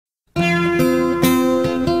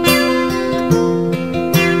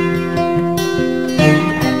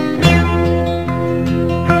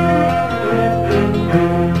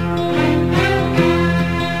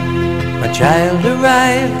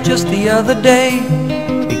alive just the other day.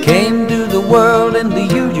 He came to the world in the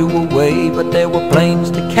usual way, but there were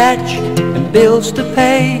planes to catch and bills to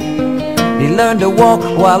pay. He learned to walk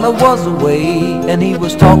while I was away, and he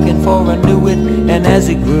was talking before I knew it. And as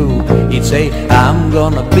he grew, he'd say, I'm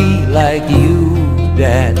gonna be like you,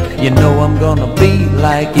 Dad. You know I'm gonna be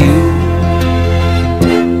like you.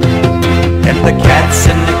 And the cat's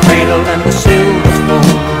in the cradle and the silver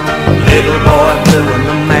spoon, little boy blue and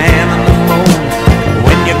the man on the moon.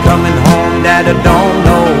 When you're coming home, Dad, I don't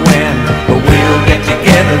know when, but we'll get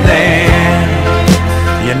together then.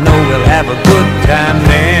 You know we'll have a good time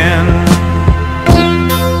then.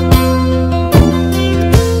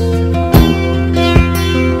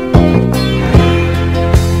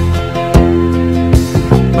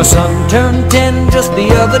 My son turned 10 just the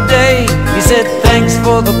other day. He said, thanks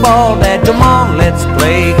for the ball, Dad, come on, let's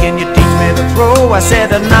play. Can you teach me to throw? I said,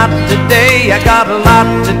 not today, I got a lot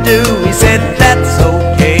to do. He said, that's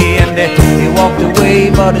okay, and he walked away,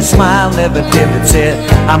 but his smile never dimmed. It said,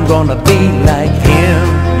 I'm gonna be like him,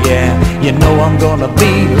 yeah, you know I'm gonna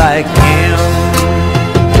be like him.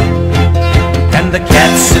 And the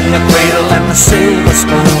cat's in the cradle and the silver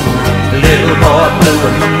spoon, little boy blue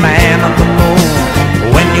and the man on the moon.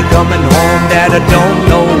 When you're coming home, Dad, I don't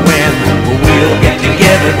know when, but we'll get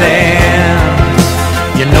together then.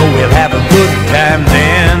 You know we'll have a good time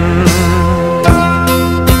then.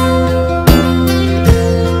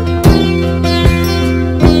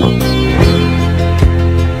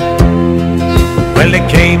 Well, he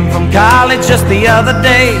came from college just the other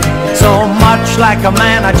day, so much like a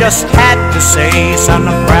man I just had to say, son,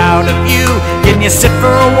 I'm proud of you, can you sit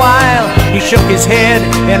for a while? He shook his head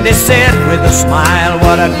and he said with a smile,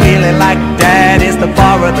 what I'd really like, Dad, is to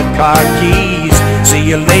borrow the car keys. See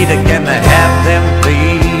you later, can I have them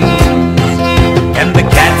please? And the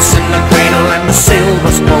cat's in the cradle and the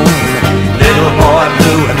silver spoon, little boy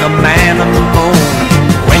blue and the man on the moon.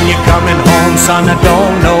 When you're coming home, son, I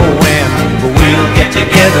don't know when, but we'll get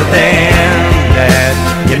together then, Dad.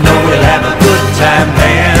 You know we'll have a good time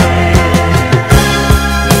then.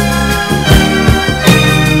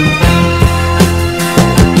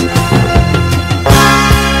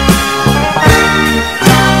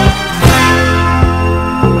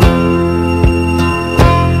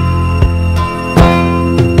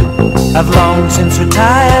 I've long since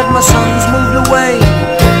retired, my son's moved away.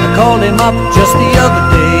 I called him up just the other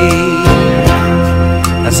day.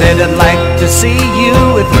 I said, I'd like to see you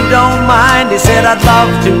if you don't mind. He said, I'd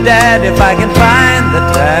love to, Dad, if I can find the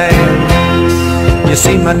time. You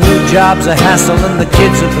see, my new job's a hassle and the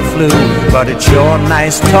kids are the flu, but it's sure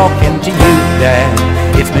nice talking to you, Dad.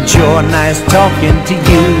 It's been sure nice talking to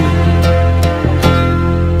you.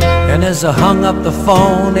 And as I hung up the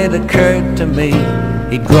phone, it occurred to me,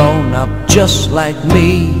 he'd grown up just like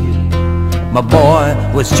me. My boy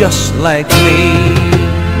was just like me.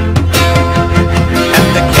 And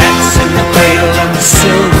the cat's in the cradle and the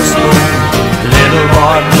silver spoon, little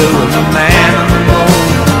boy blue and the man on the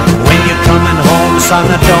moon. When you're coming home, son,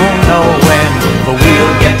 I don't know when, but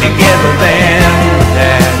we'll get together then,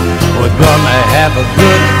 Dad. We're gonna have a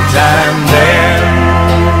good time there.